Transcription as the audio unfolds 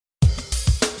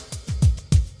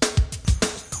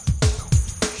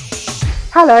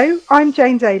Hello, I'm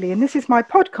Jane Daly, and this is my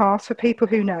podcast for people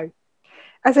who know.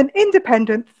 As an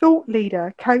independent thought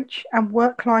leader, coach, and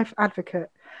work life advocate,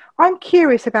 I'm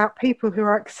curious about people who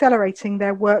are accelerating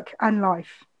their work and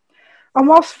life. And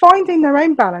whilst finding their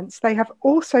own balance, they have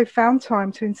also found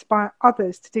time to inspire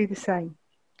others to do the same.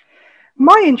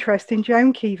 My interest in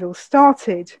Joan Keevil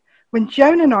started when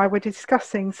Joan and I were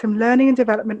discussing some learning and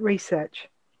development research.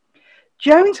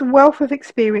 Joan's wealth of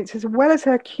experience, as well as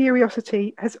her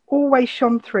curiosity, has always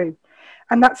shone through,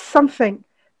 and that's something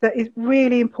that is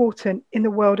really important in the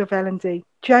world of L&D.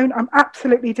 Joan, I'm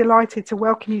absolutely delighted to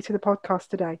welcome you to the podcast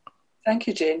today. Thank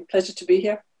you, Jane. Pleasure to be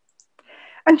here.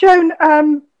 And Joan,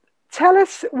 tell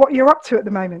us what you're up to at the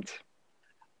moment.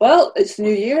 Well, it's the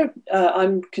new year.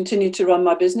 I'm continuing to run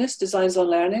my business, Designs on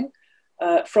Learning,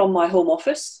 from my home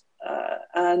office,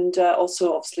 and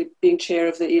also obviously being chair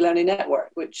of the eLearning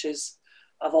Network, which is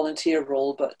a volunteer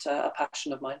role, but a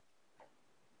passion of mine.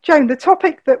 Joan, the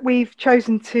topic that we've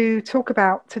chosen to talk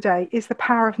about today is the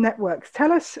power of networks.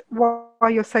 Tell us why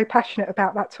you're so passionate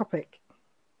about that topic.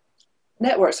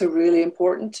 Networks are really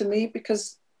important to me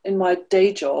because in my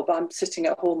day job, I'm sitting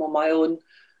at home on my own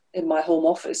in my home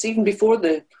office, even before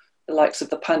the likes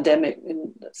of the pandemic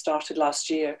that started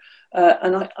last year.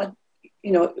 And I,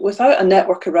 without a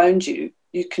network around you,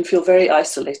 you can feel very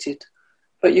isolated.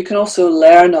 But you can also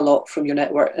learn a lot from your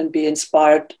network and be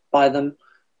inspired by them.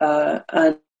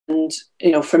 And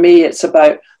for me, it's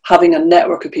about having a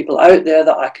network of people out there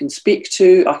that I can speak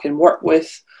to, I can work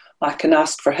with, I can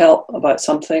ask for help about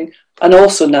something, and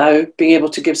also now being able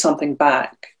to give something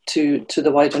back to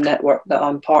the wider network that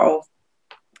I'm part of.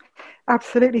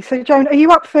 Absolutely. So, Joan, are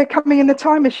you up for coming in the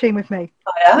time machine with me?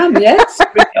 I am, yes.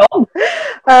 Bring it on.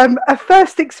 A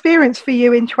first experience for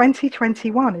you in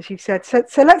 2021, as you said.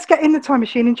 So let's get in the time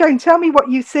machine. And Joan, tell me what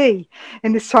you see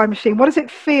in this time machine. What does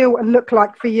it feel and look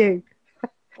like for you?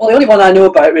 Well, the only one I know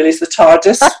about really is the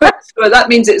TARDIS. So that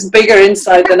means it's bigger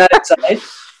inside than outside.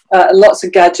 Lots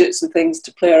of gadgets and things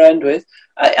to play around with.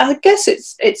 I guess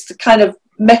it's the kind of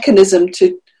mechanism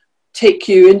to take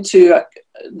you into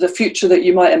the future that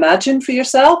you might imagine for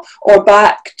yourself, or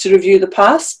back to review the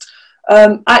past.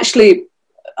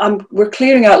 We're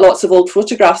clearing out lots of old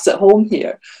photographs at home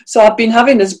here. So I've been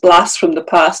having this blast from the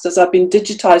past as I've been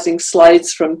digitizing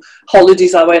slides from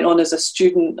holidays I went on as a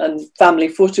student and family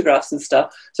photographs and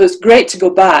stuff. So it's great to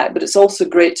go back, but it's also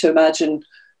great to imagine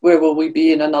where will we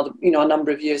be in another, a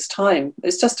number of years' time.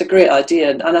 It's just a great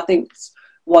idea. And I think it's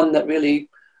one that really,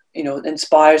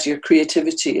 inspires your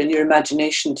creativity and your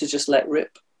imagination to just let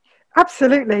rip.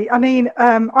 Absolutely. I mean,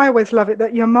 I always love it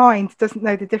that your mind doesn't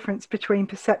know the difference between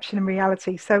perception and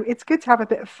reality. So it's good to have a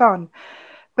bit of fun.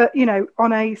 But,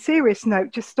 on a serious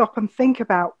note, just stop and think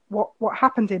about what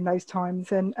happened in those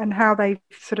times and how they've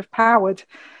sort of powered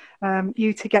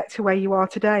you to get to where you are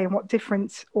today and what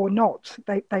difference or not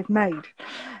they've made.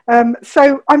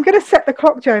 So I'm going to set the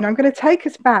clock, Joan. I'm going to take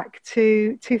us back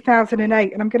to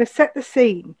 2008 and I'm going to set the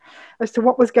scene as to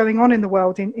what was going on in the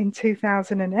world in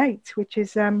 2008, which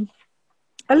is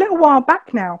a little while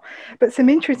back now, but some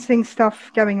interesting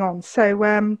stuff going on. So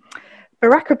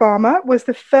Barack Obama was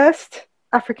the first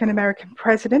African-American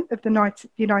president of the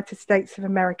United States of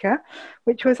America,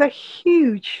 which was a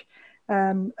huge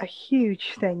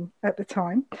thing at the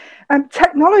time.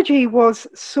 Technology was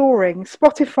soaring.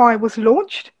 Spotify was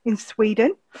launched in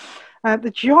Sweden.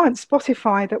 The giant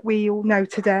Spotify that we all know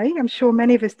today. I'm sure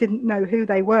many of us didn't know who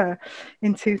they were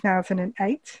in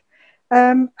 2008.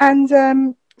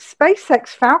 SpaceX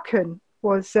Falcon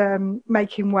was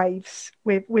making waves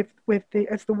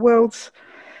as the world's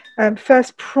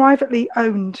first privately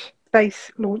owned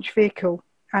space launch vehicle.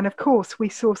 And of course, we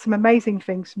saw some amazing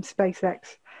things from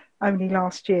SpaceX only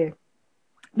last year.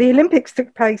 The Olympics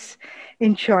took place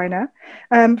in China.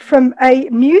 From a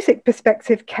music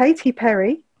perspective, Katy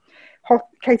Perry's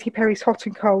Hot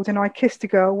and Cold and I Kissed a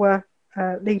Girl were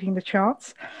leading the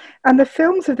charts. And the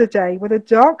films of the day were The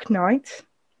Dark Knight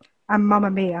and Mamma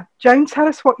Mia. Joan, tell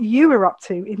us what you were up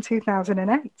to in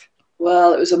 2008.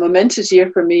 Well, it was a momentous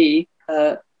year for me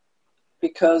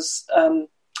because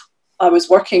I was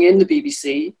working in the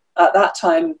BBC. At that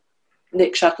time,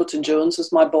 Nick Shackleton-Jones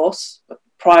was my boss.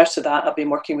 Prior to that, I've been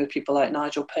working with people like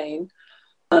Nigel Payne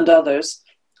and others.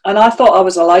 And I thought I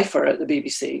was a lifer at the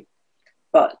BBC.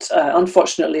 But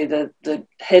unfortunately, the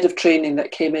head of training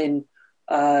that came in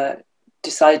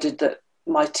decided that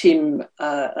my team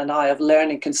and I of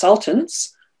learning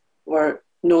consultants were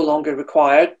no longer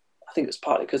required. I think it was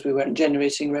partly because we weren't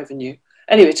generating revenue.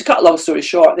 Anyway, to cut a long story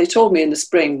short, they told me in the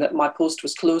spring that my post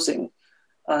was closing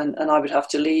and I would have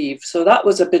to leave. So that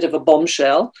was a bit of a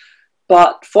bombshell.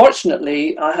 But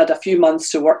fortunately, I had a few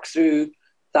months to work through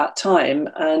that time.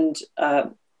 And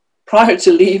prior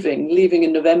to leaving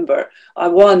in November, I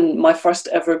won my first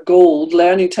ever Gold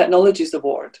Learning Technologies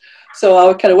Award. So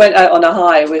I kind of went out on a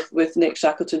high with Nick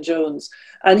Shackleton-Jones.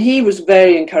 And he was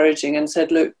very encouraging and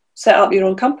said, look, set up your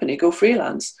own company, go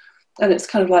freelance. And it's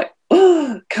kind of like,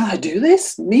 oh, can I do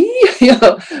this? Me?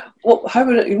 How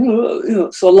would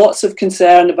it, so lots of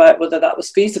concern about whether that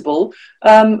was feasible.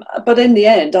 But in the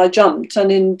end, I jumped.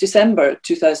 And in December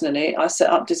 2008, I set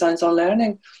up Designs on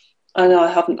Learning. And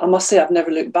I must say, I've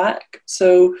never looked back.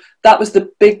 So that was the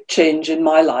big change in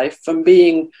my life, from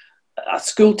being a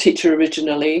school teacher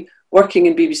originally, working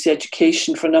in BBC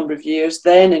Education for a number of years,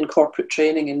 then in corporate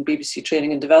training in BBC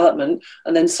Training and Development,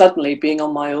 and then suddenly being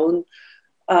on my own.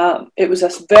 It was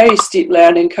a very steep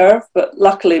learning curve, but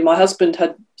luckily my husband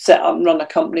had set up and run a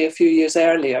company a few years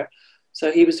earlier.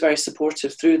 So he was very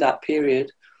supportive through that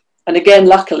period. And again,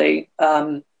 luckily,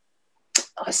 I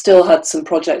still had some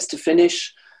projects to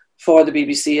finish for the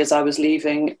BBC as I was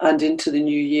leaving and into the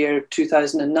new year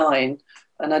 2009.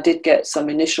 And I did get some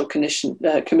initial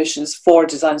commissions for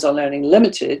Designs on Learning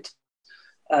Limited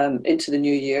into the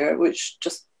new year, which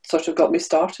just sort of got me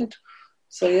started.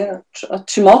 So yeah, a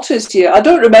tumultuous year. I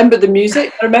don't remember the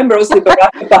music. I remember obviously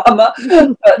Barack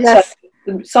Obama, but yes.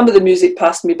 Some of the music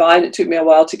passed me by, and it took me a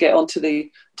while to get onto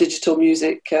the digital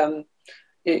music,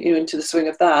 into the swing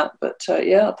of that. But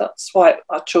yeah, that's why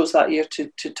I chose that year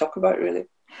to talk about, really.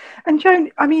 And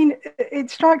Joan, I mean, it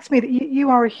strikes me that you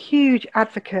are a huge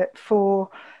advocate for,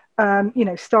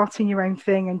 starting your own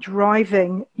thing and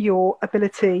driving your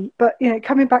ability. But,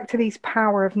 coming back to these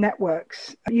power of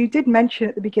networks, you did mention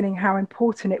at the beginning how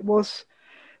important it was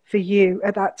for you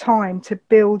at that time to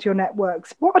build your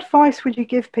networks. What advice would you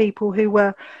give people who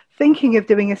were thinking of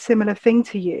doing a similar thing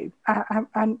to you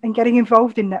and getting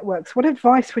involved in networks? What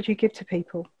advice would you give to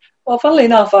people? Well, funnily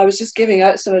enough, I was just giving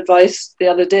out some advice the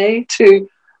other day to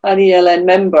an ELN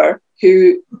member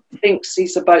who thinks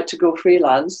he's about to go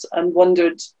freelance and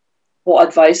wondered what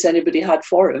advice anybody had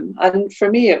for him. And for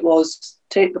me, it was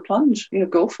take the plunge,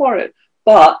 go for it,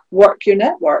 but work your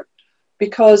network.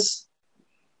 Because,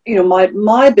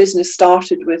 my business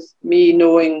started with me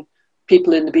knowing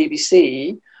people in the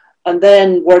BBC, and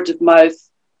then word of mouth,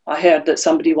 I heard that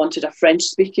somebody wanted a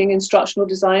French-speaking instructional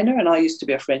designer, and I used to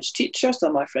be a French teacher,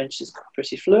 so my French is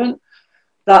pretty fluent.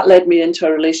 That led me into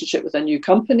a relationship with a new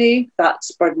company. That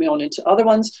spurred me on into other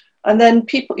ones. And then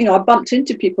people, I bumped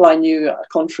into people I knew at a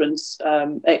conference,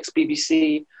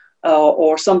 ex-BBC,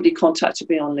 or somebody contacted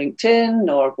me on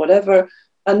LinkedIn or whatever.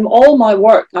 And all my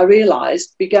work, I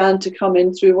realized, began to come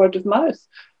in through word of mouth.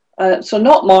 So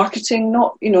not marketing,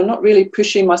 not really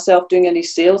pushing myself, doing any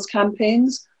sales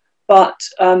campaigns, but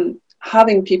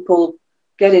having people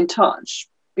get in touch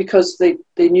because they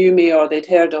knew me or they'd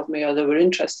heard of me or they were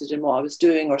interested in what I was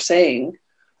doing or saying.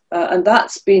 And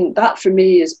that for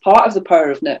me is part of the power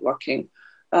of networking,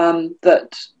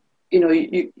 that,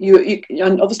 you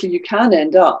and obviously you can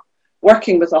end up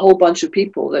working with a whole bunch of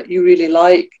people that you really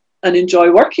like and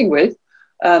enjoy working with.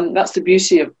 That's the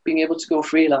beauty of being able to go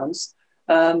freelance.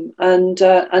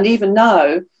 And even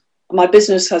now, my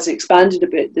business has expanded a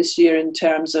bit this year in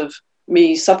terms of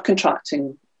me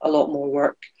subcontracting a lot more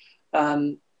work.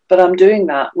 But I'm doing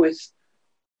that with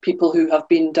people who have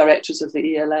been directors of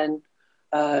the ELN,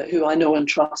 who I know and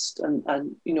trust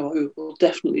and who will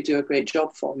definitely do a great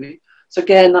job for me. So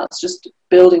again, that's just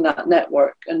building that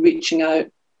network and reaching out,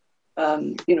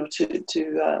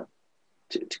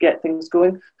 to get things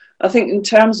going. I think in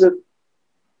terms of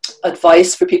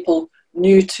advice for people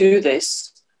new to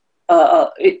this, a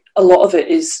lot of it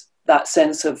is that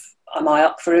sense of, am I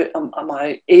up for it? Am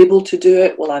I able to do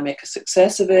it? Will I make a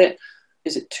success of it?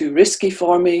 Is it too risky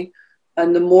for me?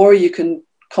 And the more you can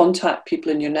contact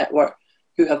people in your network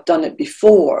who have done it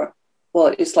before,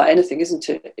 well, it's like anything, isn't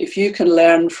it? If you can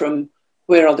learn from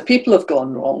where other people have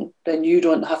gone wrong, then you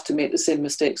don't have to make the same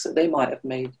mistakes that they might have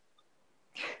made.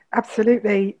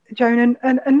 Absolutely, Joan.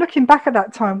 And looking back at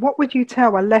that time, what would you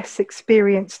tell a less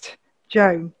experienced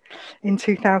Joan in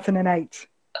 2008?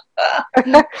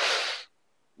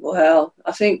 Well,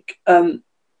 I think,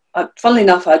 funnily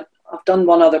enough, I've done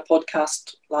one other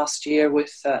podcast last year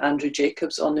with Andrew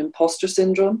Jacobs on imposter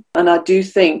syndrome. And I do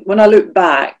think, when I look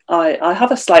back, I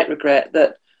have a slight regret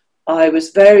that I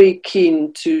was very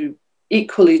keen to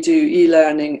equally do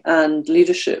e-learning and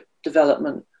leadership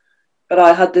development. But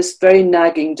I had this very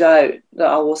nagging doubt that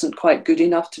I wasn't quite good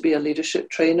enough to be a leadership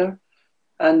trainer.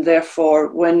 And therefore,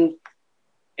 when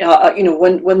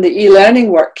the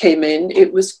e-learning work came in,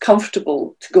 it was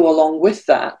comfortable to go along with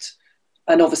that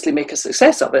and obviously make a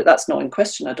success of it. That's not in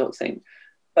question, I don't think.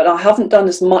 But I haven't done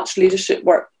as much leadership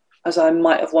work as I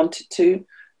might have wanted to.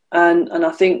 And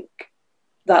I think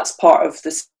that's part of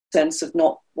the sense of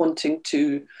not wanting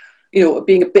to,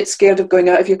 being a bit scared of going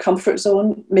out of your comfort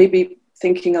zone, maybe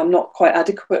thinking I'm not quite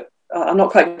adequate, I'm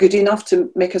not quite good enough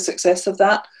to make a success of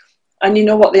that. And you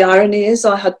know what the irony is?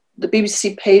 The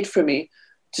BBC paid for me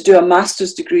to do a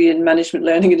master's degree in management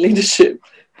learning and leadership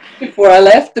before I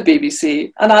left the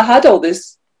BBC. And I had all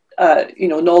this,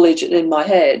 knowledge in my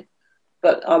head,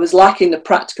 but I was lacking the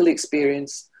practical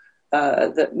experience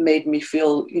that made me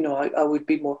feel, I would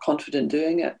be more confident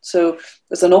doing it. So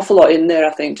there's an awful lot in there,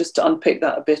 I think, just to unpick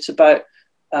that a bit about,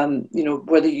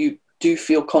 whether you do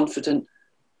feel confident,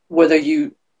 whether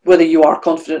you are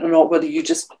confident or not, whether you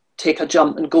just take a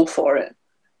jump and go for it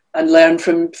and learn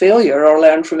from failure or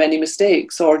learn from any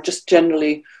mistakes, or just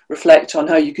generally reflect on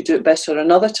how you could do it better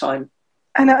another time.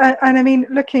 And I mean,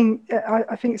 I think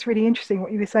it's really interesting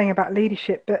what you were saying about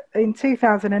leadership, but in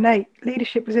 2008,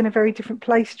 leadership was in a very different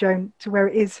place, Joan, to where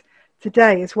it is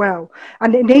today as well.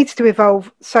 And it needs to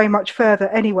evolve so much further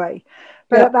anyway.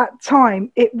 But at that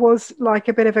time, it was like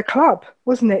a bit of a club,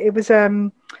 wasn't it? It was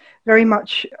very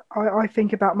much, I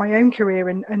think about my own career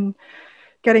and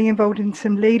getting involved in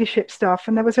some leadership stuff.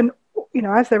 And there was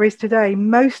as there is today,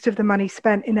 most of the money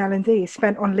spent in L&D is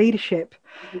spent on leadership,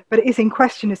 but it is in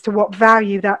question as to what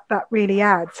value that really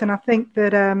adds. And I think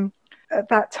that at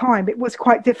that time it was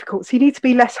quite difficult. So you need to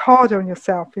be less hard on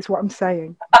yourself, is what I'm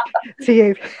saying to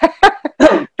you.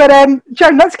 But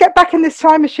Joan, let's get back in this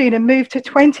time machine and move to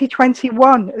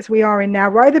 2021, as we are in now,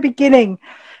 right at the beginning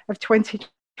of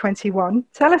 2021.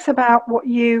 Tell us about what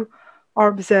you are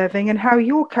observing and how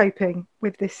you're coping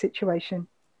with this situation.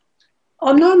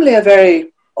 I'm normally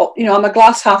I'm a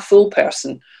glass half full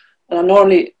person, and I'm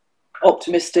normally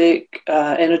optimistic,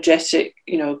 energetic,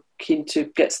 keen to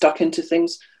get stuck into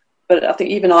things. But I think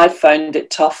even I found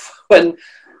it tough when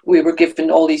we were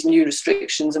given all these new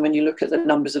restrictions, and when you look at the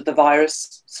numbers of the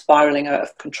virus spiraling out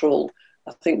of control,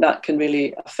 I think that can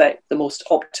really affect the most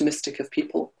optimistic of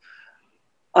people.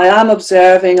 I am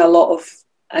observing a lot of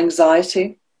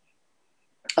anxiety,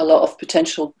 a lot of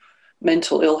potential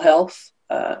mental ill health,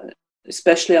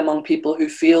 especially among people who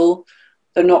feel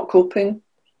they're not coping.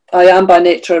 I am by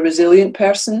nature a resilient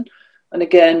person. And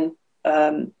again,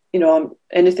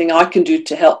 anything I can do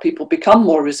to help people become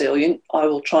more resilient, I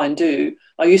will try and do.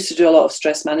 I used to do a lot of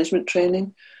stress management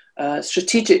training,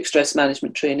 strategic stress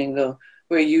management training, though,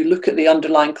 where you look at the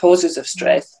underlying causes of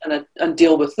stress and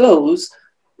deal with those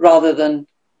rather than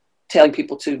telling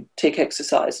people to take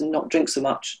exercise and not drink so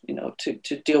much,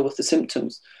 to deal with the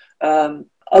symptoms.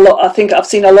 I think I've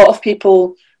seen a lot of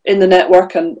people in the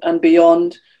network and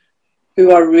beyond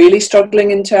who are really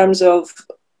struggling in terms of,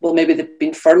 well, maybe they've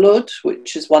been furloughed,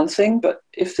 which is one thing, but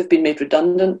if they've been made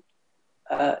redundant,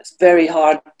 it's very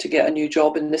hard to get a new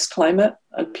job in this climate,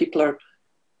 and people are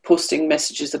posting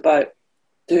messages about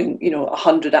doing,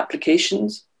 100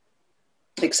 applications,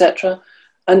 etc.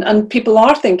 And people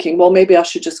are thinking, well, maybe I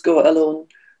should just go it alone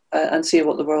and see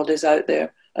what the world is out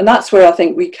there. And that's where I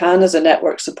think we can, as a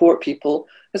network, support people.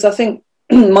 Because I think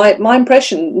my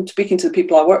impression, speaking to the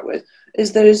people I work with,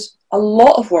 is there is a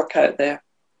lot of work out there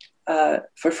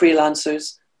for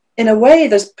freelancers. In a way,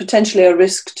 there's potentially a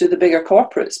risk to the bigger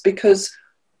corporates, because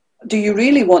do you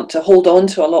really want to hold on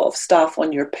to a lot of staff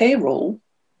on your payroll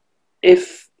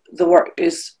if the work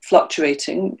is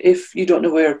fluctuating, if you don't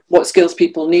know what skills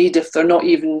people need, if they're not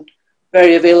even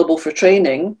very available for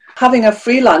training? Having a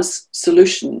freelance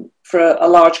solution for a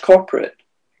large corporate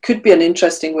could be an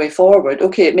interesting way forward.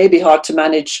 Okay, it may be hard to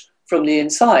manage from the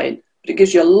inside, but it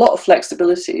gives you a lot of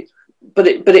flexibility. But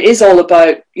it is all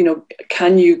about,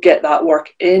 can you get that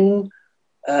work in?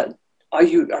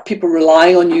 Are people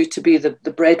relying on you to be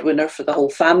the breadwinner for the whole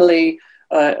family?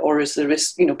 Or is the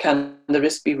risk, can the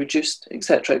risk be reduced, et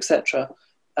cetera, et cetera?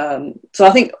 So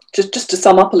I think, just to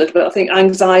sum up a little bit, I think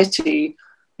anxiety,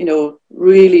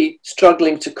 really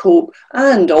struggling to cope.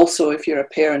 And also if you're a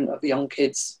parent of young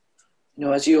kids,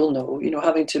 as you all know,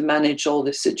 having to manage all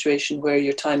this situation where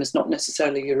your time is not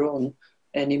necessarily your own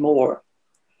anymore.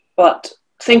 But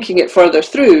thinking it further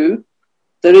through,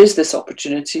 there is this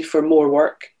opportunity for more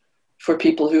work for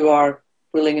people who are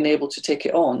willing and able to take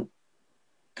it on.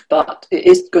 But it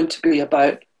is going to be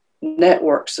about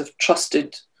networks of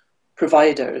trusted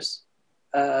providers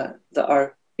that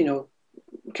are,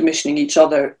 commissioning each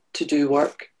other to do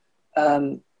work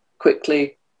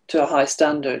quickly to a high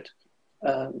standard.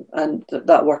 And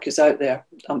that work is out there.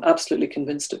 I'm absolutely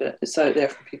convinced of it. It's out there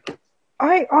for people.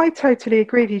 I totally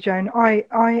agree with you, Joan.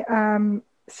 I am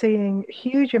seeing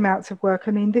huge amounts of work.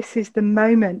 I mean, this is the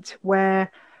moment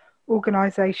where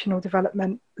organizational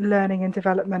development, learning and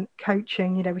development,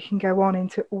 coaching, we can go on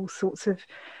into all sorts of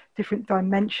different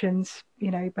dimensions,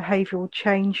 behavioral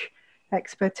change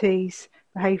expertise,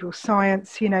 behavioural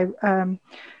science.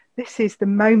 This is the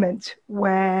moment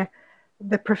where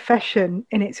the profession,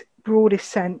 in its broadest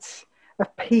sense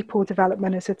of people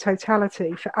development as a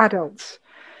totality for adults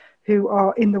who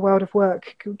are in the world of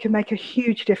work, can make a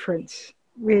huge difference.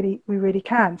 Really, we really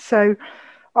can. So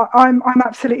I'm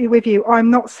absolutely with you. I'm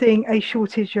not seeing a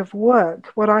shortage of work.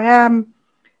 What I am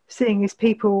seeing is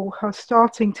people are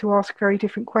starting to ask very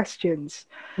different questions.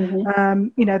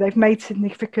 They've made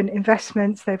significant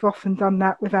investments. They've often done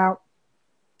that without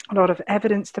a lot of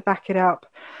evidence to back it up.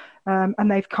 And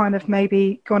they've kind of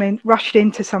maybe rushed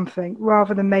into something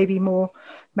rather than maybe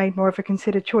made more of a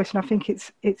considered choice. And I think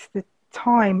it's the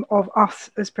time of us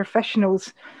as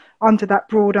professionals under that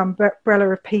broad umbrella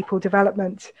of people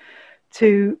development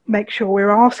to make sure we're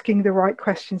asking the right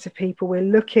questions of people. We're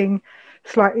looking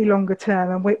slightly longer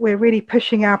term, and we're really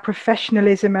pushing our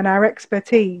professionalism and our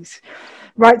expertise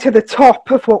right to the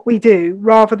top of what we do,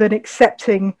 rather than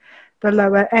accepting the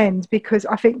lower end, because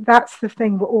I think that's the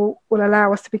thing that will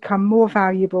allow us to become more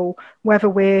valuable, whether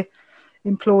we're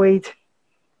employed,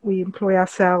 we employ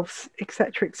ourselves,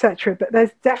 etc., etc. But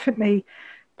there's definitely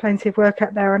plenty of work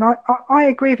out there, and I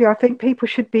agree with you. I think people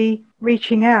should be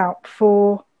reaching out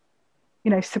for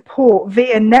support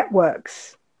via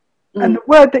networks. And the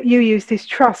word that you used is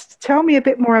trust. Tell me a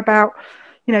bit more about,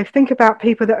 think about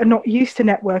people that are not used to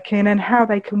networking and how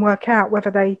they can work out whether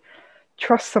they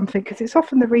trust something, because it's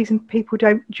often the reason people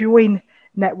don't join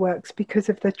networks, because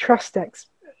of the trust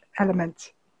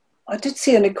element. I did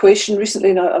see an equation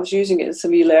recently, and I was using it in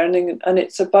some e-learning, and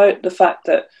it's about the fact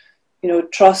that,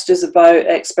 trust is about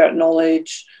expert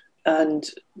knowledge and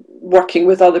working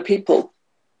with other people,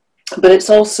 but it's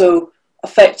also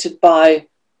affected by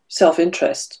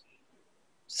self-interest.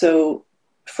 So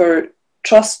for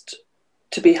trust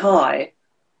to be high,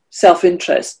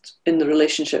 self-interest in the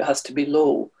relationship has to be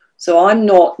low. So I'm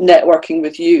not networking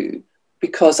with you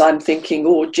because I'm thinking,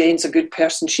 oh, Jane's a good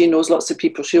person, she knows lots of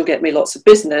people, she'll get me lots of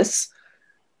business.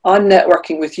 I'm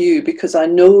networking with you because I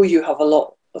know you have a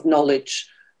lot of knowledge,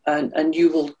 and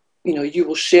you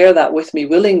will share that with me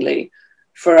willingly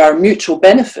for our mutual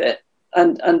benefit.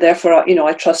 And therefore,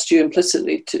 I trust you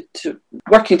implicitly to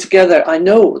working together. I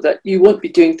know that you won't be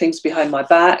doing things behind my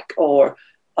back or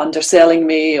underselling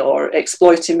me or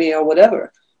exploiting me or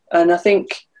whatever. And I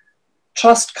think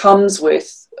trust comes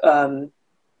with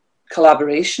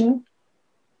collaboration,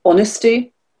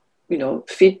 honesty,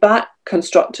 feedback,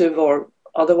 constructive or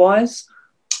otherwise.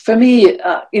 For me,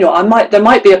 there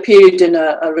might be a period in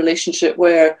a relationship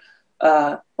where,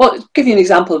 give you an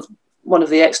example of one of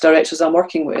the ex-directors I'm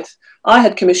working with. I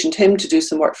had commissioned him to do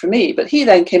some work for me, but he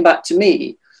then came back to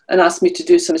me and asked me to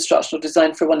do some instructional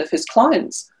design for one of his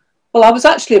clients. Well, I was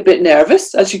actually a bit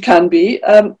nervous, as you can be,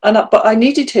 but I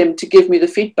needed him to give me the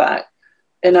feedback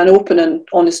in an open and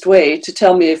honest way to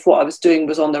tell me if what I was doing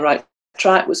was on the right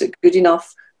track, was it good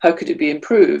enough, how could it be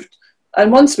improved.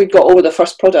 And once we got over the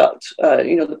first product,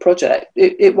 the project,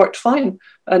 it worked fine.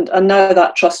 And now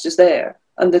that trust is there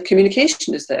and the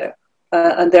communication is there.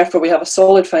 And therefore we have a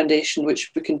solid foundation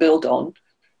which we can build on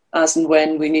as and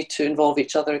when we need to involve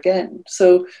each other again.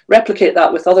 So replicate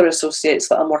that with other associates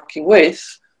that I'm working with.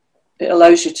 It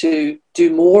allows you to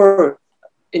do more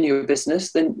in your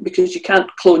business because you can't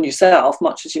clone yourself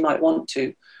much as you might want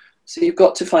to. So you've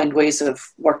got to find ways of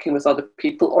working with other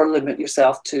people or limit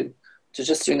yourself to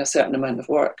just doing a certain amount of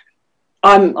work.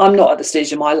 I'm not at the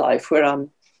stage in my life where I'm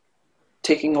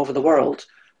taking over the world.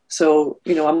 So,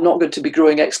 I'm not going to be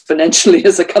growing exponentially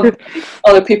as a company.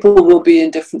 Other people will be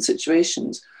in different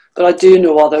situations. But I do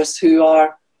know others who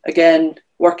are, again,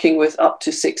 working with up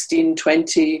to 16,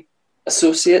 20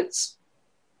 associates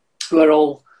who are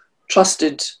all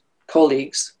trusted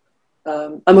colleagues.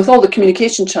 And with all the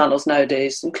communication channels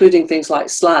nowadays, including things like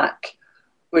Slack,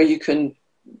 where you can,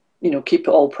 keep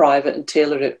it all private and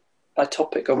tailor it by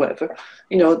topic or whatever,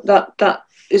 that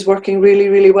is working really,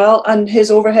 really well. And his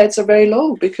overheads are very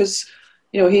low because,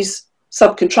 he's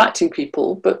subcontracting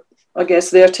people, but I guess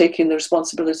they're taking the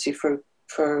responsibility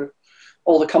for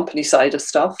all the company side of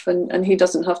stuff, and he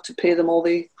doesn't have to pay them all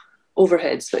the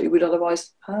overheads that he would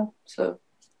otherwise have. So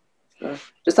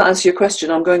does that answer your question?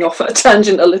 I'm going off at a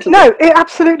tangent a little bit. No, it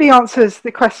absolutely answers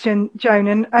the question,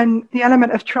 Joan. And the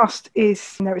element of trust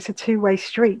is, it's a two-way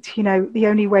street. The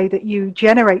only way that you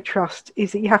generate trust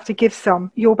is that you have to give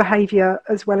some. Your behaviour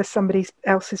as well as somebody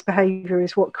else's behaviour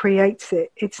is what creates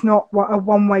it. It's not a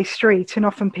one-way street. And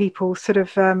often people sort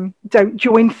of don't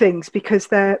join things because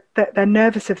they're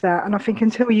nervous of that. And I think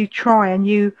until you try and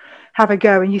you have a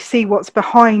go and you see what's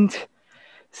behind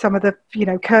some of the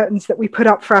curtains that we put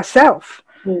up for ourselves,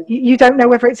 you don't know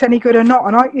whether it's any good or not.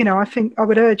 And I think I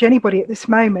would urge anybody at this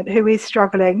moment who is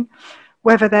struggling,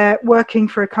 whether they're working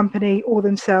for a company or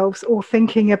themselves or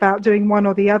thinking about doing one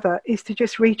or the other, is to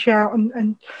just reach out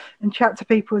and chat to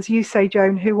people, as you say,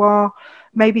 Joan, who are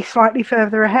maybe slightly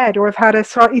further ahead or have had a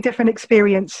slightly different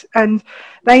experience, and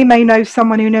they may know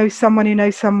someone who knows someone who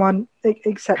knows someone,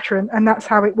 etc. And that's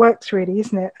how it works, really,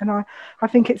 isn't it? And I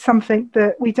think it's something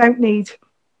that we don't need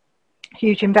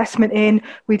huge investment in.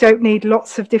 We don't need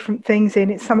lots of different things in.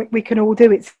 It's something we can all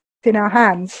do. It's in our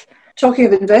hands. Talking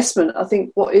of investment, I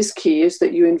think what is key is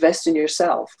that you invest in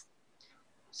yourself.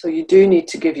 So you do need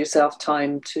to give yourself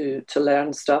time to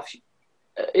learn stuff.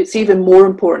 It's even more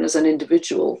important as an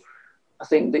individual, I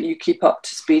think, that you keep up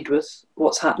to speed with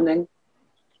what's happening.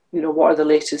 What are the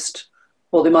latest?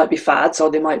 Well, they might be fads or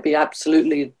they might be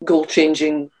absolutely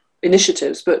goal-changing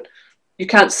initiatives, but you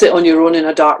can't sit on your own in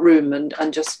a dark room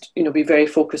and just, be very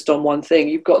focused on one thing.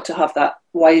 You've got to have that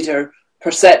wider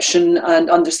perception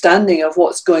and understanding of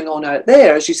what's going on out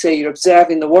there. As you say, you're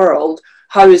observing the world.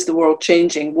 How is the world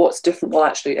changing? What's different? Well,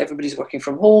 actually, everybody's working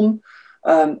from home.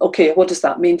 Okay, what does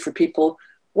that mean for people?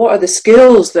 What are the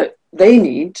skills that they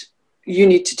need, you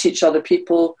need to teach other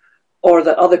people, or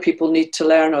that other people need to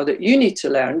learn, or that you need to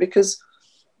learn? Because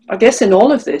I guess in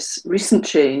all of this recent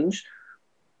change,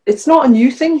 it's not a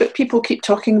new thing, but people keep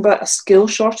talking about a skill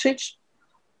shortage.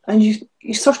 And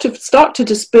you sort of start to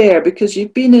despair because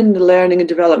you've been in the learning and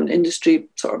development industry,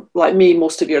 sort of like me,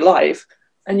 most of your life.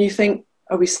 And you think,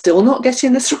 are we still not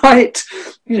getting this right?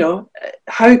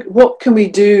 What can we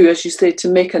do, as you say, to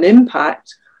make an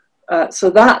impact?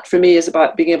 So that for me is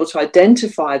about being able to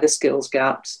identify the skills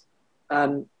gaps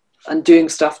and doing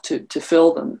stuff to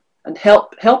fill them, and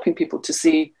helping people to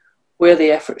see where the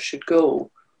effort should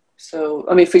go. So,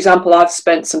 for example, I've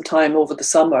spent some time over the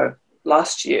summer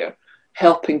last year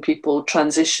helping people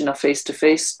transition a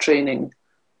face-to-face training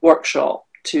workshop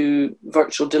to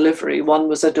virtual delivery. One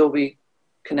was Adobe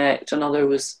Connect, another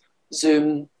was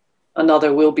Zoom,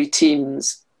 another will be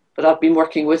Teams. But I've been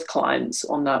working with clients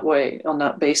on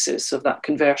that basis of that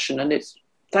conversion. And it's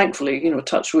thankfully,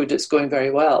 touch wood, it's going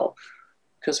very well,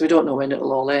 because we don't know when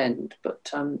it'll all end.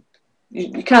 But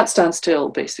you can't stand still,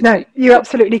 basically. No, you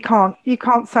absolutely can't. You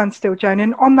can't stand still, Joan.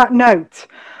 And on that note,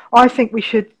 I think we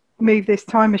should move this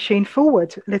time machine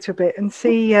forward a little bit and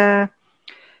see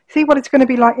what it's going to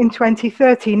be like in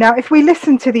 2030. Now, if we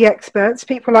listen to the experts,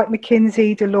 people like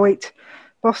McKinsey, Deloitte,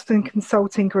 Boston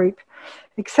Consulting Group,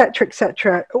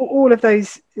 etc., all of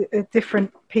those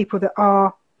different people that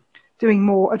are doing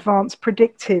more advanced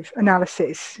predictive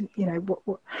analysis,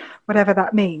 whatever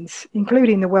that means,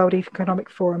 including the World Economic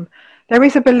Forum, there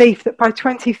is a belief that by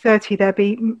 2030 there'll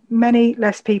be many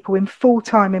less people in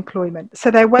full-time employment.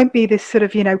 So there won't be this sort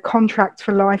of, contract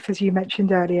for life, as you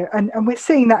mentioned earlier. And we're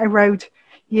seeing that erode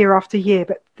year after year,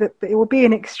 but it will be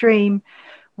an extreme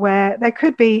where there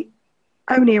could be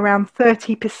only around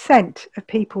 30% of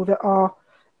people that are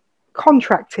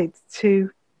contracted to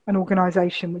an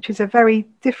organisation, which is a very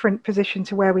different position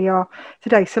to where we are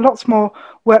today. So lots more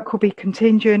work will be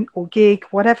contingent or gig,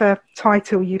 whatever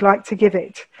title you'd like to give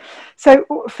it. So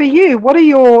for you, what are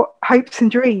your hopes and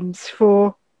dreams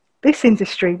for this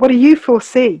industry? What do you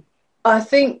foresee? I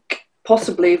think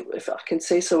possibly, if I can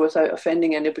say so without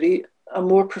offending anybody, a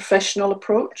more professional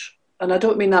approach. And I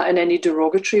don't mean that in any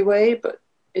derogatory way, but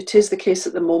it is the case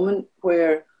at the moment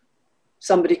where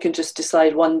somebody can just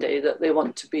decide one day that they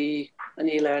want to be an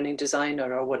e-learning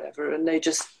designer or whatever, and they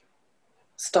just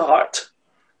start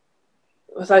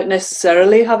without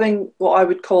necessarily having what I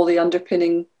would call the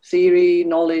underpinning theory,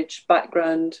 knowledge,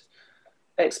 background,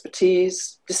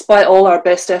 expertise. Despite all our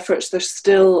best efforts, there's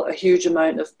still a huge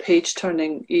amount of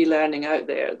page-turning e-learning out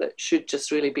there that should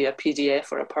just really be a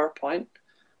PDF or a PowerPoint.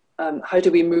 How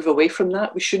do we move away from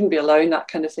that? We shouldn't be allowing that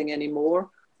kind of thing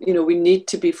anymore. We need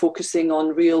to be focusing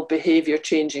on real behaviour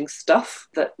changing stuff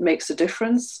that makes a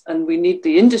difference. And we need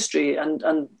the industry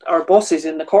and our bosses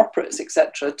in the corporates,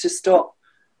 etc., to stop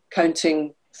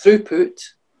counting throughput.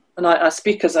 And I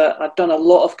speak as I've done a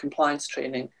lot of compliance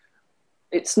training.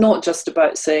 It's not just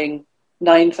about saying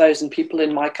 9,000 people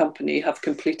in my company have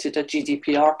completed a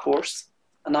GDPR course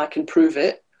and I can prove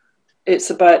it. It's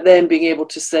about them being able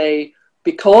to say,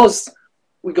 because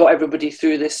we got everybody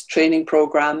through this training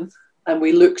program and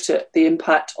we looked at the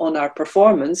impact on our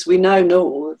performance, we now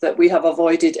know that we have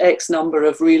avoided X number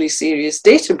of really serious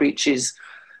data breaches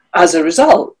as a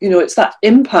result. It's that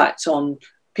impact on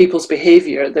people's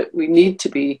behaviour that we need to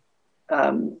be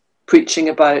preaching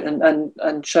about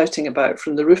and shouting about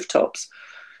from the rooftops.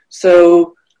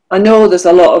 So I know there's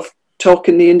a lot of talk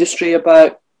in the industry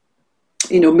about,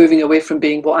 moving away from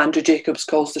being what Andrew Jacobs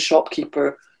calls the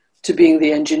shopkeeper to being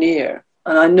the engineer.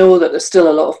 And I know that there's still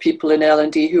a lot of people in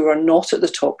L&D who are not at the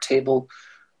top table.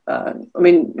 I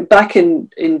mean, back in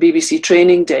BBC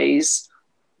training days,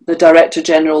 the Director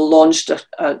General launched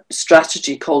a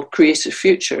strategy called Creative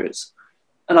Futures.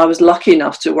 And I was lucky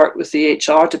enough to work with the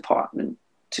HR department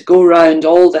to go around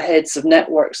all the heads of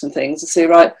networks and things and say,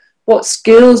 right, what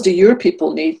skills do your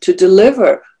people need to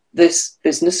deliver this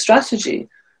business strategy?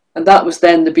 And that was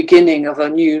then the beginning of a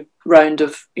new round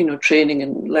of, training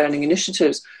and learning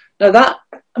initiatives. Now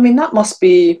that must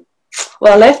be,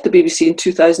 well, I left the BBC in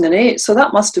 2008, so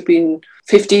that must have been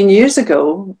 15 years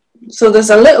ago. So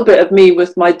there's a little bit of me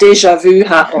with my deja vu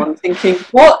hat on thinking,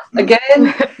 what,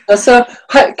 again? So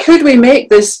how could we make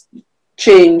this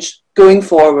change going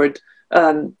forward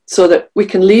so that we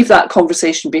can leave that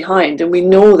conversation behind and we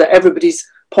know that everybody's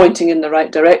pointing in the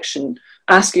right direction,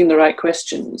 asking the right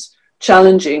questions,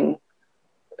 challenging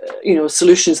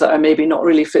solutions that are maybe not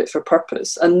really fit for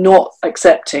purpose, and not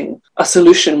accepting a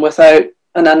solution without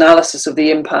an analysis of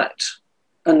the impact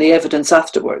and the evidence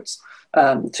afterwards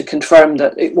to confirm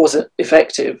that it wasn't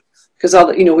effective. Because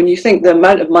when you think the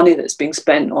amount of money that's being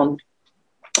spent on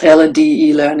L&D,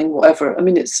 e-learning, whatever, I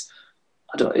mean, is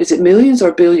it millions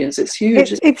or billions? It's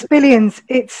huge. It's billions.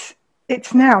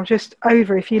 It's now just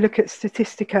over, if you look at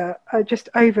Statistica, just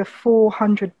over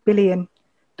 $400 billion.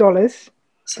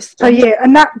 So yeah,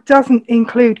 and that doesn't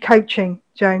include coaching,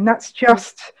 Joan. That's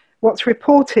just what's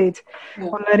reported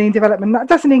on learning and development. That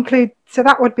doesn't include, so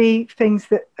that would be things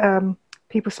that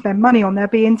people spend money on. There'll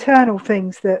be internal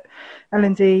things that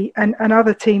L&D and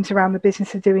other teams around the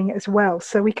business are doing as well.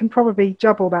 So we can probably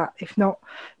double that, if not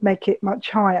make it much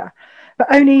higher.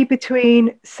 But only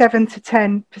between 7 to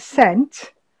 10%.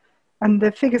 And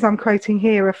the figures I'm quoting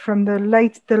here are from the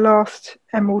last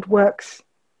Emerald Works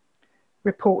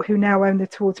report, who now own the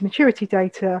Towards Maturity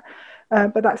data.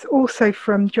 But that's also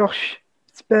from Josh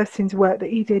Spersin's work that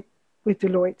he did with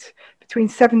Deloitte. Between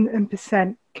 7 and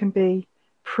 10% can be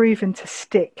proven to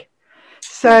stick.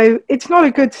 So it's not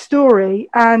a good story,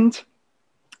 and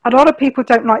a lot of people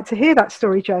don't like to hear that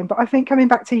story, Joan, but I think coming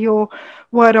back to your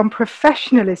word on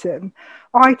professionalism,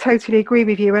 I totally agree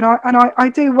with you, and I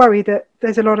do worry that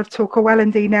there's a lot of talk, oh,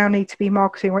 L&D now need to be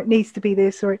marketing, or it needs to be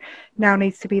this, or it now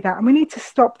needs to be that, and we need to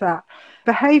stop that.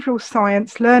 Behavioural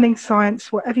science, learning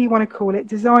science, whatever you want to call it,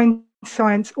 design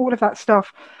science, all of that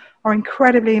stuff are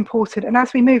incredibly important, and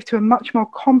as we move to a much more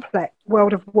complex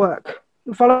world of work,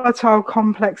 volatile,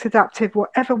 complex, adaptive,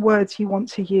 whatever words you want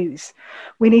to use,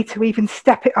 we need to even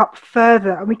step it up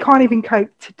further, and we can't even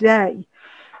cope today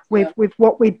with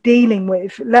what we're dealing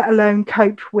with, let alone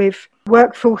cope with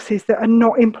workforces that are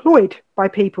not employed by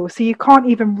people. So you can't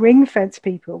even ring fence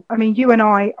people. I mean, you and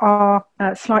I are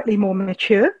slightly more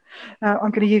mature.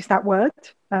 I'm going to use that word,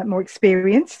 more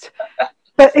experienced.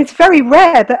 But it's very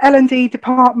rare that L&D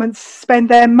departments spend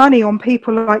their money on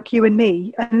people like you and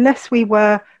me, unless we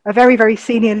were a very, very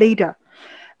senior leader.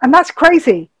 And that's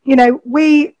crazy.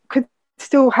 We could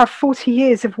still have 40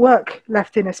 years of work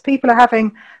left in us. People are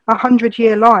having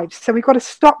 100-year lives. So we've got to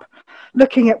stop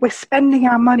looking at, we're spending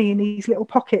our money in these little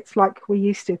pockets like we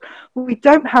used to. We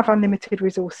don't have unlimited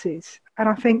resources. And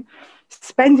I think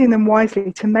spending them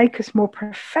wisely to make us more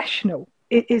professional,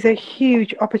 it is a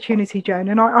huge opportunity, Joan.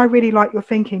 And I really like your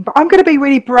thinking. But I'm going to be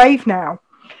really brave now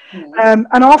and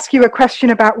ask you a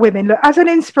question about women. Look, as an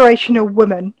inspirational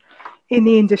woman in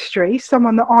the industry,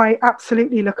 someone that I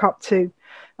absolutely look up to,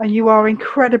 and you are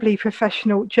incredibly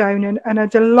professional, Joan, and a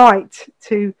delight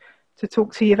to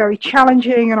talk to you, very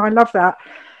challenging, and I love that.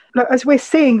 Look, as we're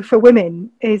seeing for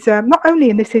women, is not only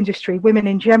in this industry, women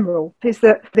in general, is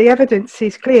that the evidence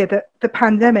is clear that the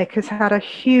pandemic has had a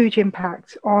huge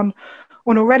impact on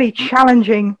already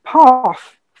challenging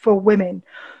path for women.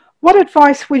 What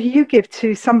advice would you give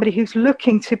to somebody who's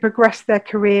looking to progress their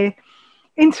career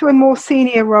into a more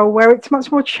senior role where it's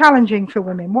much more challenging for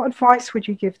women? What advice would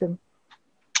you give them?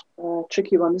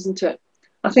 Tricky one, isn't it?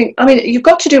 I mean, you've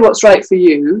got to do what's right for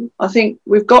you. I think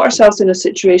we've got ourselves in a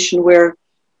situation where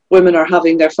women are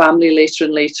having their family later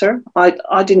and later.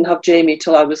 I didn't have Jamie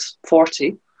till I was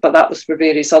 40, but that was for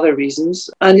various other reasons.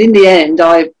 And in the end,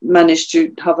 I managed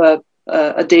to have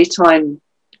a daytime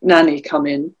nanny come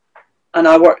in, and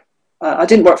I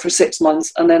didn't work for 6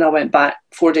 months, and then I went back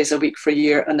 4 days a week for a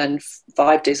year, and then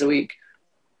 5 days a week,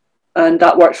 and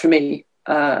that worked for me.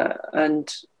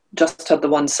 And just had the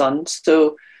one son.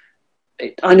 So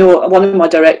I know one of my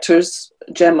directors,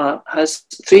 Gemma, has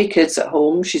 3 kids at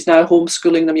home. She's now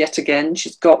homeschooling them yet again.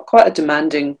 She's got quite a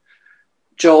demanding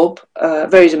job,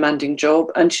 very demanding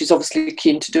job, and she's obviously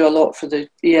keen to do a lot for the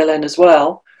ELN as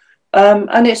well.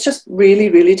 And it's just really,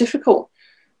 really difficult.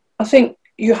 I think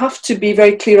you have to be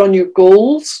very clear on your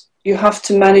goals. You have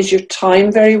to manage your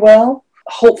time very well.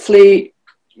 hopefully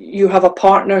you have a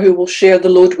partner who will share the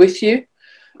load with you,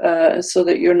 so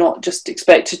that you're not just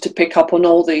expected to pick up on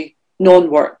all the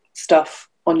non-work stuff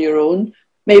on your own.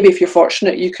 Maybe if you're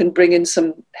fortunate, you can bring in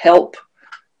some help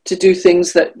to do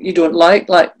things that you don't like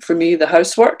for me, the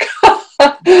housework,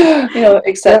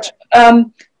 etc.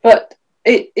 But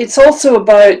it's also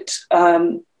about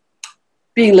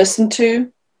being listened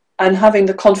to and having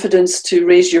the confidence to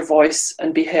raise your voice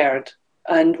and be heard.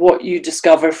 And what you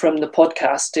discover from the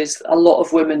podcast is a lot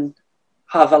of women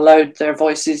have allowed their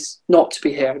voices not to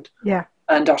be heard,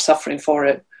 and are suffering for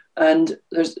it. And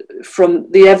there's,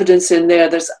 from the evidence in there,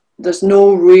 there's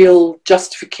no real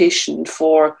justification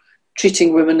for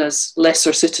treating women as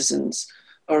lesser citizens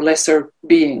or lesser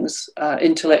beings,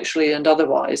 intellectually and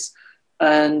otherwise.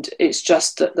 And it's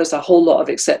just that there's a whole lot of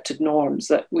accepted norms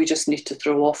that we just need to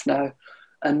throw off now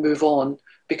and move on.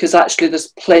 Because actually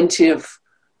there's plenty of,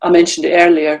 I mentioned it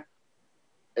earlier,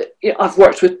 I've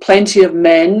worked with plenty of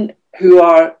men who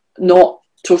are not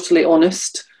totally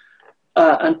honest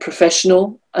and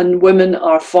professional, and women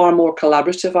are far more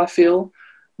collaborative, I feel,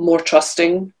 more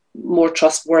trusting, more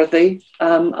trustworthy,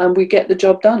 and we get the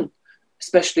job done,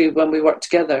 especially when we work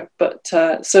together. But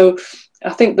so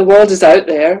I think the world is out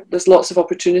there. There's lots of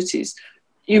opportunities.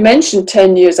 You mentioned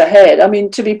 10 years ahead. I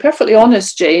mean, to be perfectly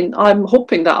honest, Jane, I'm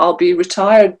hoping that I'll be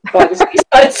retired by the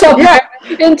seaside somewhere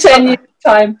in 10 years'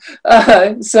 time.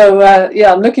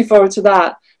 I'm looking forward to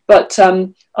that. But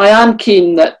I am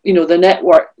keen that, the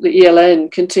network, the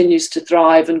ELN, continues to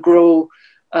thrive and grow.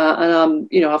 And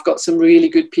I've got some really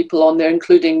good people on there,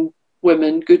 including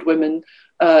good women,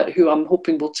 who I'm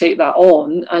hoping will take that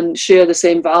on and share the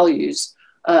same values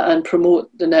and promote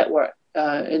the network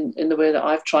in the way that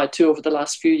I've tried to over the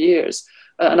last few years.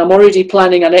 And I'm already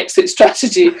planning an exit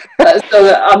strategy so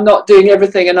that I'm not doing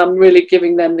everything, and I'm really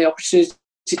giving them the opportunity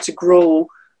to grow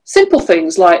simple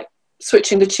things like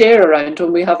switching the chair around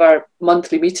when we have our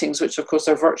monthly meetings, which of course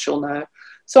are virtual now.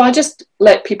 So I just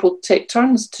let people take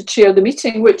turns to chair the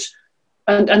meeting,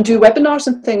 and do webinars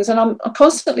and things. And I'm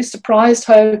constantly surprised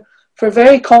how, for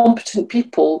very competent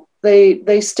people,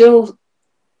 they still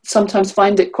sometimes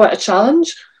find it quite a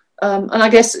challenge. And I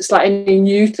guess it's like any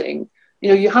new thing.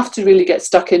 You have to really get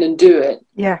stuck in and do it.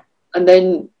 Yeah. And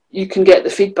then you can get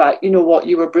the feedback,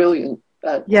 you were brilliant.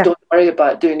 Don't worry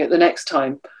about doing it the next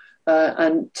time.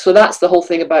 And so that's the whole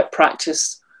thing about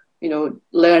practice,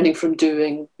 learning from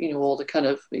doing, all the kind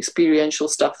of experiential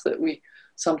stuff that we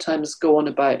sometimes go on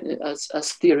about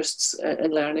as theorists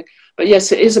in learning. But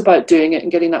yes, it is about doing it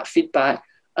and getting that feedback,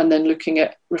 and then looking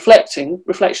at reflecting.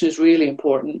 Reflection is really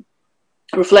important.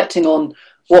 Reflecting on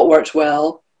what worked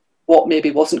well, what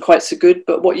maybe wasn't quite so good,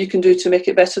 but what you can do to make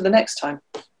it better the next time.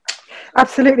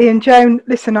 Absolutely. And Joan,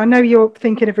 listen, I know you're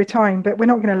thinking of retiring, but we're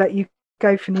not going to let you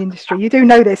go from the industry. You do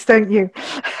know this, don't you?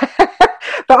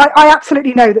 But I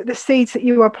absolutely know that the seeds that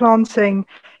you are planting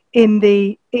in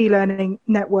the e-learning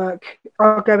network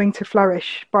are going to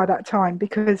flourish by that time,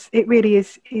 because it really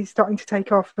is starting to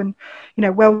take off. And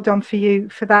well done for you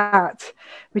for that,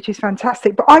 which is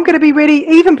fantastic. But I'm going to be really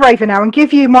even braver now and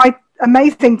give you my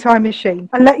amazing time machine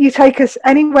and let you take us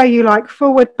anywhere you like,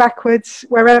 forward, backwards,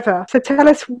 wherever. So tell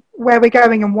us where we're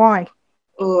going and why.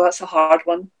 Oh, that's a hard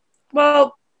one.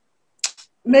 Well,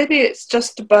 maybe it's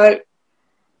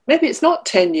maybe it's not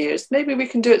 10 years. Maybe we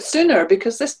can do it sooner,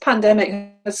 because this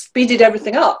pandemic has speeded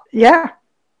everything up. Yeah.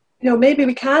 Maybe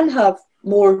we can have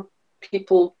more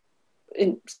people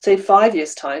in, say, 5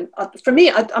 years' time. For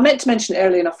me, I meant to mention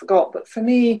earlier and I forgot, but for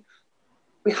me,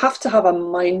 we have to have a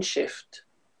mind shift.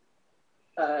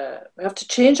 We have to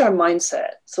change our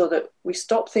mindset so that we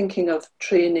stop thinking of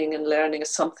training and learning as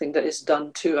something that is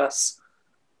done to us,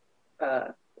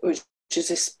 which is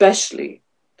especially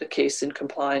the case in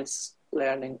compliance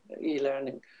learning,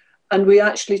 e-learning. And we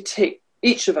actually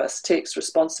each of us takes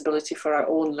responsibility for our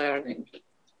own learning.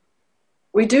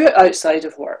 We do it outside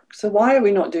of work, so why are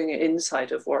we not doing it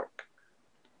inside of work?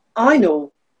 I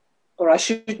know, or I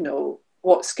should know,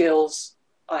 what skills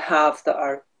I have that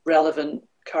are relevant,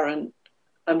 current,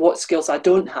 and what skills I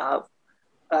don't have.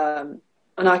 And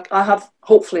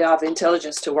hopefully I have the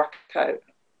intelligence to work out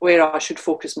where I should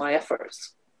focus my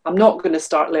efforts. I'm not going to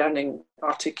start learning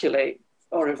Articulate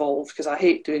or Evolve, because I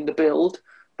hate doing the build,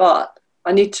 but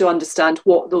I need to understand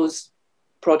what those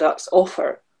products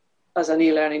offer as an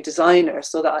e-learning designer,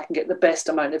 so that I can get the best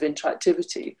amount of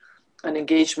interactivity and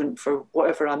engagement for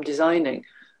whatever I'm designing.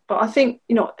 But I think,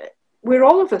 we're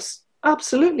all of us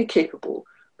absolutely capable.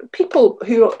 People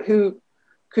who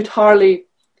could hardly,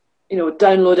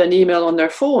 download an email on their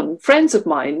phone, friends of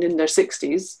mine in their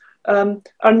 60s,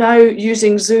 are now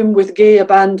using Zoom with gay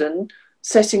abandon,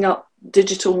 setting up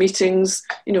digital meetings,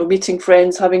 meeting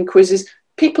friends, having quizzes.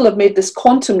 people have made this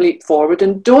quantum leap forward,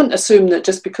 and don't assume that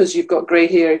just because you've got grey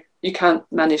hair, you can't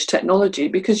manage technology,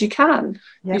 because you can.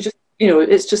 Yep. You just,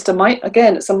 it's just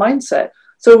it's a mindset.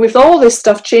 So with all this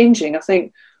stuff changing, I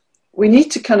think we need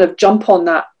to kind of jump on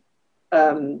that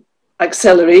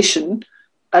acceleration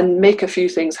and make a few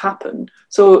things happen.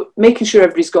 So making sure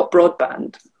everybody's got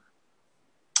broadband,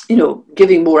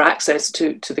 giving more access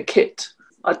to the kit.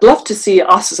 I'd love to see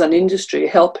us as an industry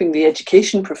helping the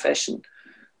education profession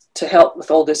to help with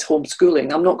all this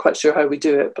homeschooling. I'm not quite sure how we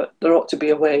do it, but there ought to be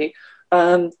a way.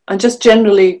 And just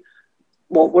generally,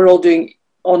 we're all doing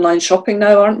online shopping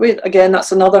now, aren't we? Again,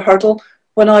 that's another hurdle.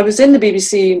 When I was in the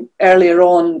BBC earlier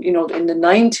on, in the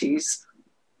 90s,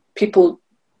 people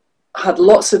had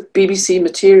lots of BBC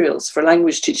materials for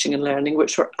language teaching and learning,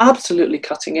 which were absolutely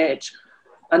cutting edge.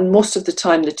 And most of the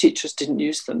time, the teachers didn't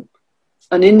use them.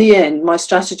 And in the end, my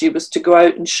strategy was to go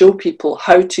out and show people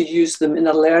how to use them in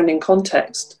a learning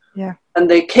context. Yeah. And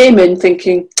they came in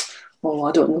thinking,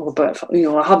 I don't know about,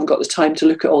 I haven't got the time to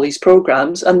look at all these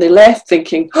programs. And they left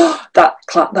thinking,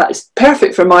 that is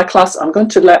perfect for my class. I'm going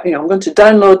to I'm going to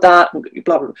download that, and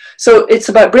blah, blah, blah. So it's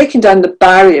about breaking down the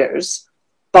barriers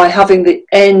by having the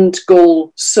end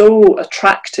goal so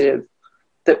attractive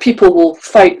that people will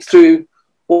fight through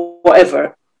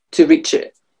whatever to reach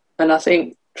it. And I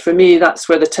think for me, that's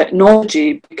where the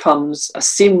technology becomes a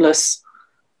seamless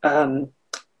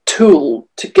tool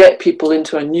to get people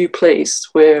into a new place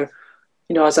where,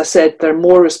 as I said, they're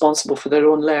more responsible for their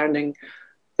own learning.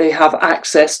 They have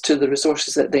access to the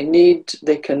resources that they need.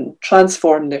 They can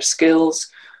transform their skills.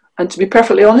 And to be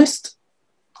perfectly honest,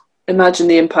 imagine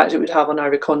the impact it would have on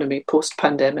our economy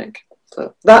post-pandemic.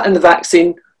 So that and the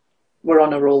vaccine, we're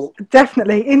on a roll.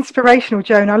 Definitely. Inspirational,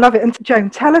 Joan. I love it. And Joan,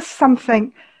 tell us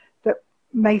something that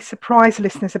may surprise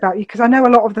listeners about you, because I know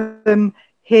a lot of them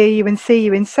hear you and see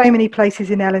you in so many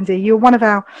places in L&D. You're one of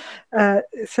our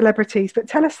celebrities, but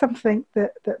tell us something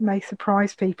that may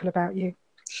surprise people about you.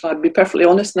 Shall I be perfectly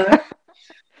honest now?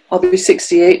 I'll be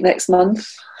 68 next month.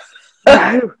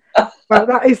 No. Well,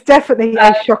 that is definitely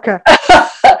a shocker.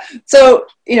 So,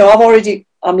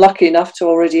 I'm lucky enough to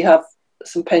already have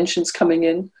some pensions coming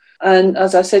in. And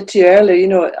as I said to you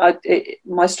earlier,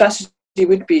 my strategy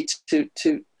would be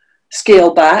to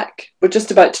scale back. We're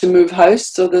just about to move house,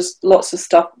 so there's lots of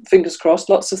stuff, fingers crossed,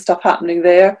 lots of stuff happening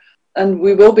there. And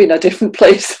we will be in a different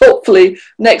place, hopefully,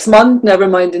 next month, never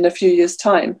mind in a few years'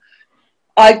 time.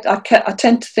 I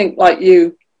tend to think like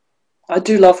you. I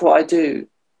do love what I do.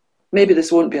 Maybe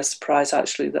this won't be a surprise,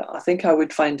 actually, that I think I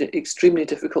would find it extremely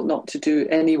difficult not to do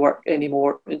any work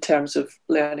anymore in terms of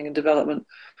learning and development.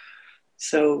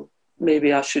 So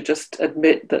maybe I should just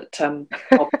admit that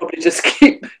I'll probably just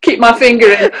keep my finger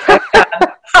in if I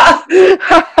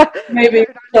can. Maybe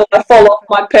until I fall off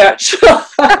my perch.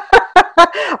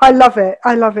 I love it.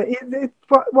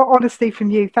 What honesty from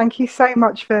you. Thank you so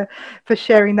much for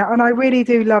sharing that. And I really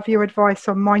do love your advice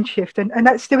on Mindshift. And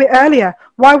let's do it earlier.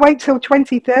 Why wait till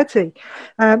 2030?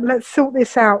 Let's sort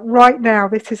this out right now.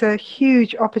 This is a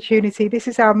huge opportunity. This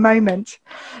is our moment.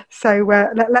 So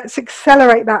let's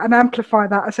accelerate that and amplify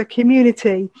that as a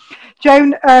community.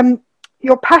 Joan,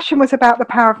 your passion was about the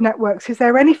power of networks. Is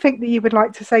there anything that you would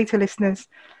like to say to listeners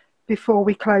before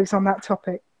we close on that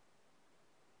topic?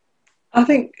 I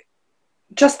think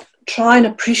just try and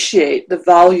appreciate the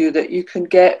value that you can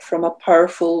get from a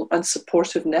powerful and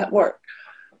supportive network.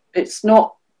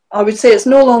 I would say it's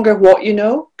no longer what you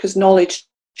know, because knowledge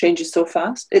changes so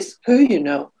fast. It's who you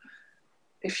know.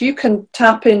 If you can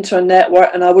tap into a network,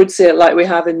 and I would say it like we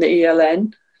have in the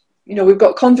ELN, we've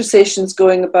got conversations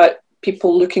going about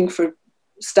people looking for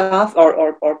staff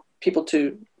or people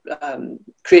to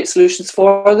create solutions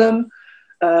for them.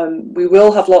 We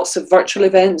will have lots of virtual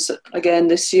events again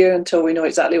this year until we know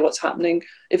exactly what's happening.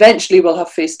 Eventually we'll have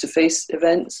face-to-face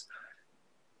events.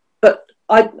 But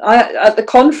I at the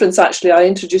conference, actually, I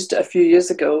introduced it a few years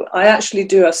ago. I actually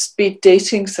do a speed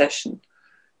dating session,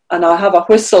 and I have a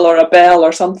whistle or a bell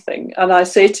or something. And I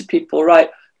say to people, right,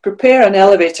 prepare an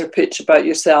elevator pitch about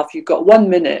yourself. You've got 1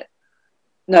 minute.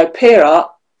 Now pair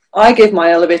up. I give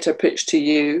my elevator pitch to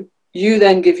you. You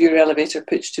then give your elevator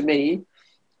pitch to me.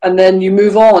 And then you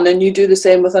move on and you do the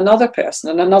same with another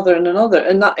person and another and another.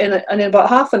 And that in about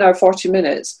half an hour, 40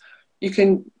 minutes, you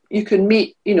can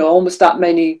meet, almost that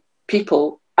many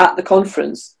people at the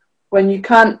conference, when you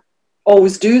can't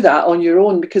always do that on your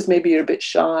own because maybe you're a bit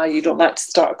shy, you don't like to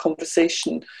start a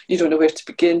conversation, you don't know where to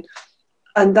begin.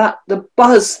 And that the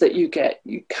buzz that you get,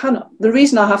 the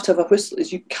reason I have to have a whistle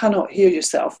is you cannot hear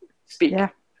yourself speak. Yeah.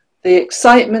 The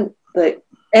excitement, the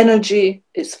energy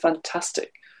is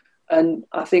fantastic. And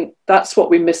I think that's what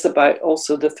we miss about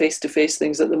also the face-to-face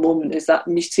things at the moment, is that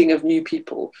meeting of new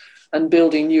people. and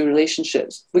building new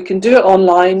relationships. We can do it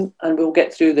online and we'll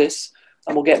get through this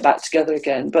and we'll get back together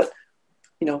again. But,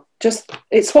 you know, just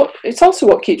it's also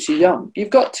what keeps you young. You've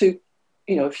got to,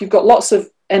 you know, if you've got lots of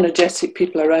energetic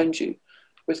people around you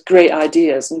with great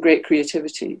ideas and great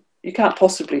creativity, you can't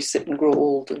possibly sit and grow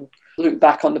old and look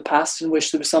back on the past and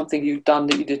wish there was something you'd done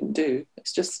that you didn't do.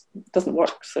 It's just, it doesn't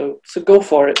work. So go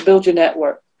for it, build your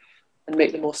network and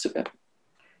make the most of it.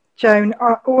 Joan,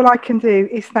 all I can do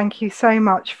is thank you so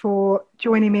much for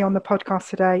joining me on the podcast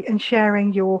today and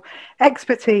sharing your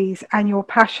expertise and your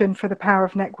passion for the power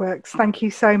of networks. Thank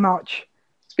you so much.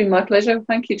 It's been my pleasure.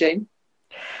 Thank you, Jane.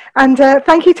 And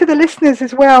thank you to the listeners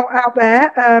as well out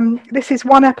there. This is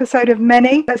one episode of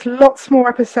many. There's lots more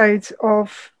episodes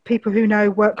of People Who Know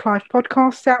Work Life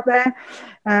podcasts out there.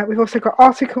 We've also got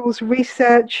articles,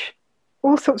 research,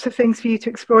 all sorts of things for you to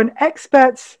explore, and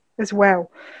experts as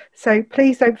well. So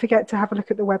please don't forget to have a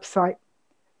look at the website.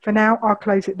 For now, I'll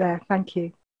close it there. Thank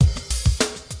you.